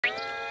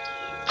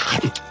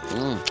Hey,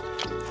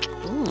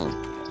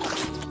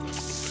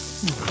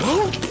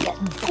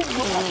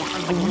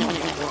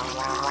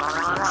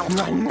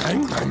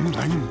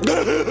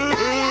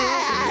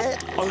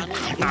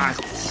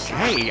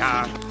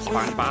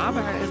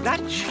 SpongeBob,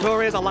 that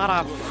sure is a lot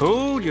of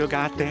food you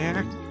got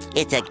there.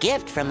 It's a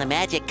gift from the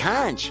magic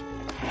conch.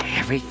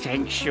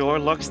 Everything sure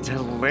looks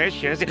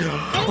delicious.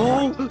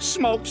 Oh,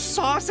 smoked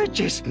sausage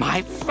is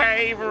my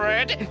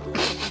favorite.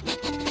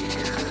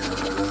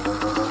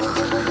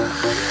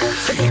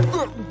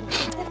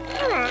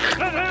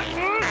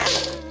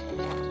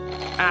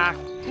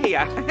 Hey,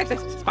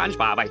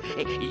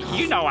 SpongeBob,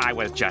 you know I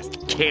was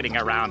just kidding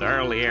around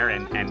earlier,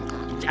 and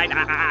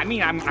I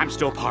mean, I'm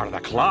still part of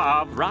the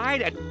club,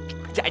 right?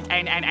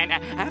 And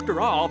after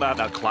all,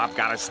 the club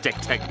gotta stick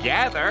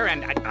together,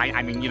 and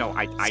I mean, you know,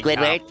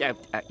 Squidward?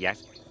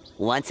 Yes?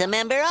 Once a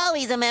member,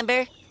 always a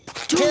member.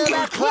 To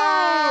the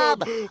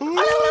club!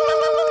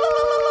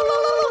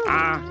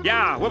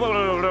 Yeah.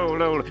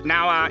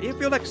 Now, if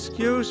you'll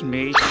excuse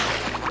me.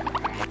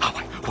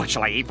 What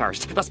shall I eat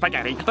first? The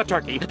spaghetti, the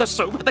turkey, the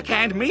soup, the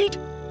canned meat?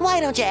 Why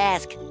don't you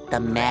ask the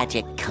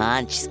magic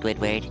conch,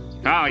 Squidward?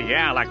 Oh,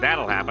 yeah, like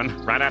that'll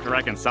happen. Right after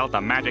I consult the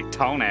magic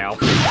toenail.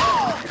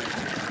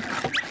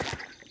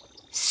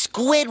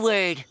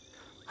 Squidward,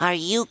 are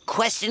you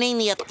questioning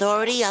the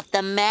authority of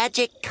the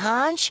magic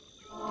conch?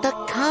 The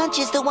conch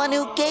is the one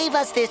who gave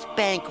us this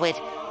banquet.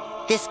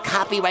 This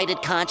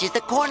copyrighted conch is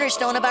the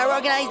cornerstone of our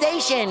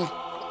organization.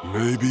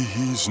 Maybe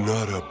he's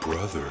not a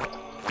brother.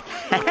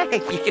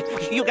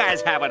 You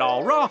guys have it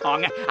all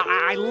wrong.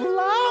 I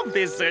love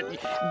this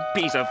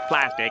piece of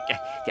plastic.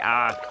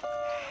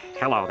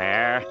 Hello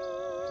there.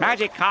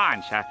 Magic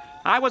Conch,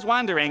 I was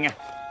wondering,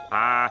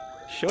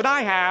 should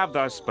I have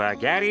the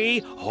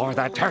spaghetti or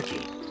the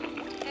turkey?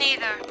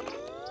 Neither.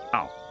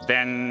 Oh,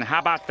 then how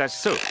about the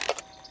soup?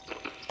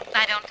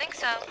 I don't think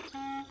so.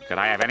 Could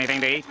I have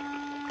anything to eat?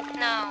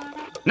 No.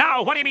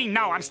 No, what do you mean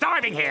no? I'm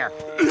starving here.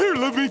 Here,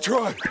 let me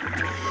try.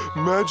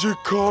 Magic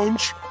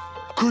conch,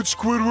 could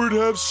Squidward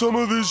have some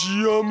of this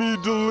yummy,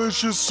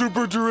 delicious,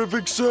 super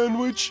terrific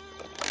sandwich?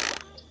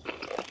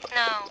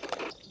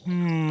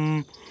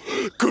 No.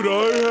 Could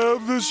I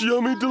have this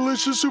yummy,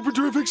 delicious, super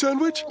terrific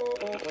sandwich?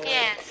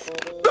 Yes.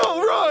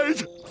 All right!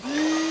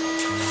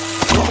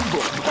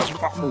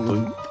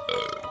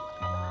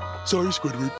 Sorry, Squidward.